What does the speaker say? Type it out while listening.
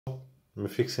I'm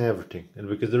fixing everything, and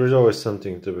because there is always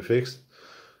something to be fixed,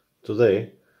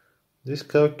 today this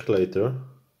calculator,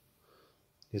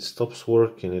 it stops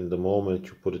working in the moment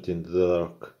you put it in the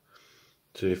dark.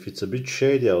 So if it's a bit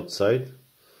shady outside,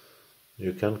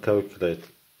 you can calculate.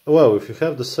 Well, if you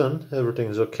have the sun, everything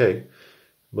is okay,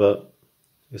 but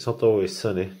it's not always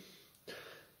sunny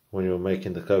when you're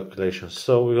making the calculations.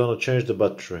 So we're gonna change the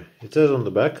battery. It says on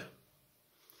the back,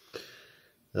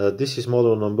 this is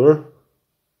model number.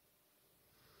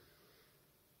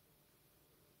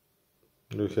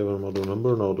 Do we have a model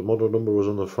number? No, the model number was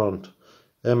on the front.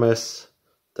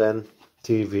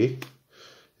 MS10TV,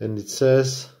 and it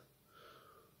says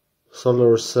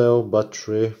solar cell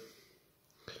battery,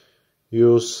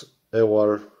 use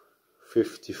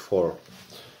LR54.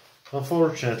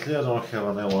 Unfortunately, I don't have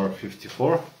an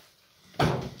LR54.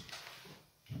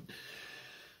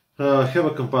 I have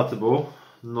a compatible,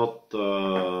 not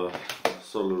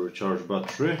solar recharge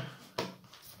battery.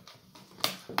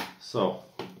 So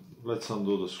let's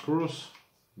undo the screws.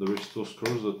 There is 2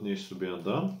 screws that needs to be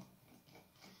undone.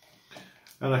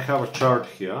 And I have a chart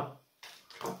here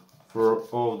for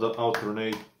all the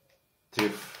alternative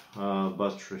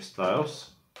battery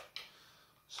styles.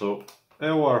 So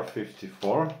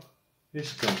LR54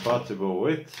 is compatible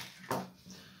with,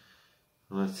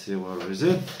 let's see, where is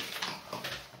it?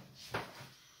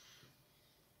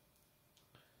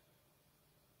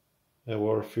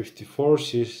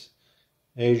 LR54 is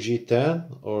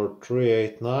AG10 or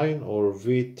 389 or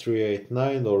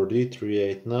V389 or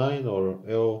D389 or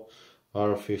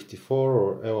LR54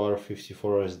 or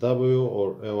LR54SW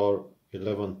or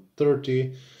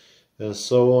LR1130, and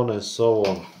so on and so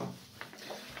on.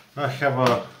 I have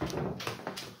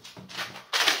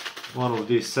one of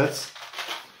these sets,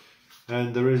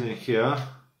 and there is in here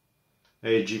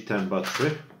AG10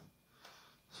 battery.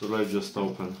 So let's just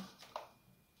open.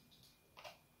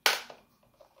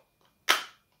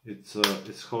 It's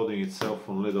holding itself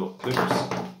on little clips.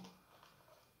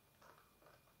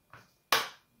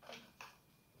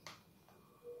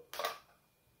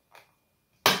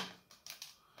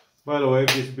 By the way,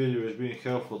 if this video is being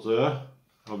helpful to you,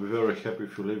 I'll be very happy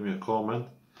if you leave me a comment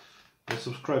and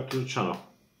subscribe to the channel.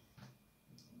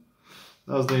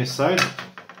 That's the inside.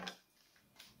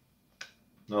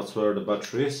 That's where the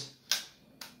battery is.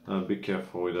 Be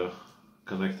careful with the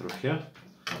connector here.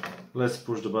 Let's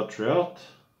push the battery out.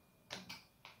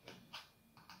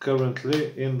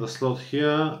 Currently in the slot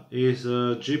here is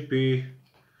a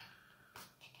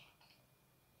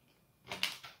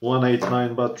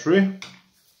GP189 battery,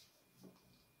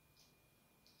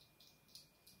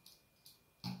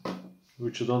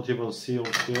 which you don't even see on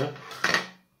here.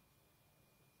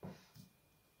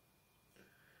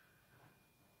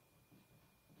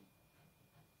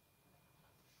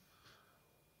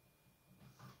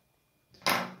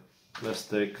 Let's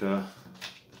take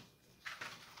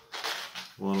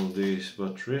one of these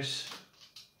batteries.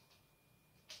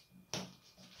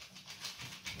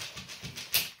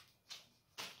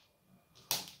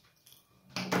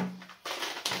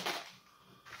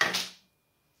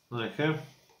 Okay,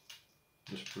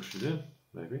 just push it in,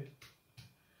 maybe.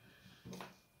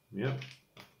 Yep.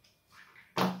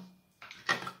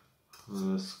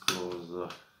 Let's close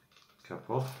the cap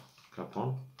off, cap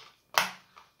on,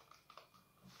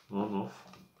 off.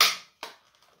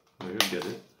 There you get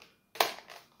it.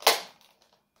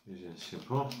 Easy and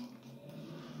simple.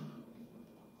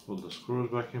 Put the screws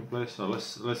back in place. So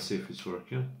let's see if it's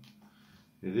working.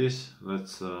 It is.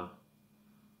 Let's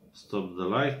stop the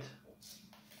light.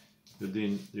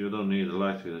 You don't need a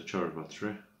light with a charge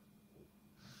battery.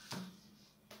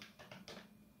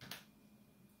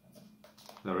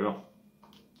 There we go.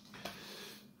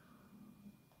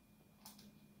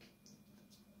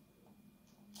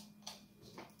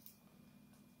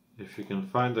 If you can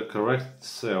find the correct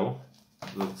cell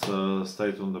that's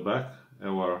stated on the back,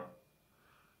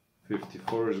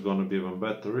 LR54, is going to be even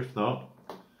better. If not,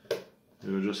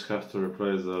 you just have to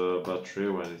replace the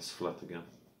battery when it's flat again.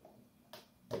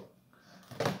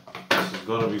 This is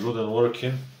going to be good and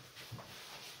working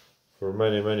for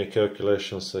many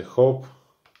calculations, I hope.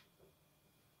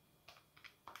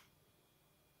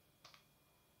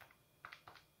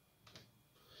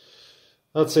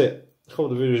 That's it. Hope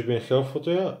the video has been helpful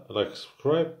to you. Like,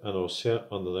 subscribe, and I'll see you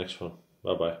on the next one.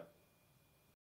 Bye bye.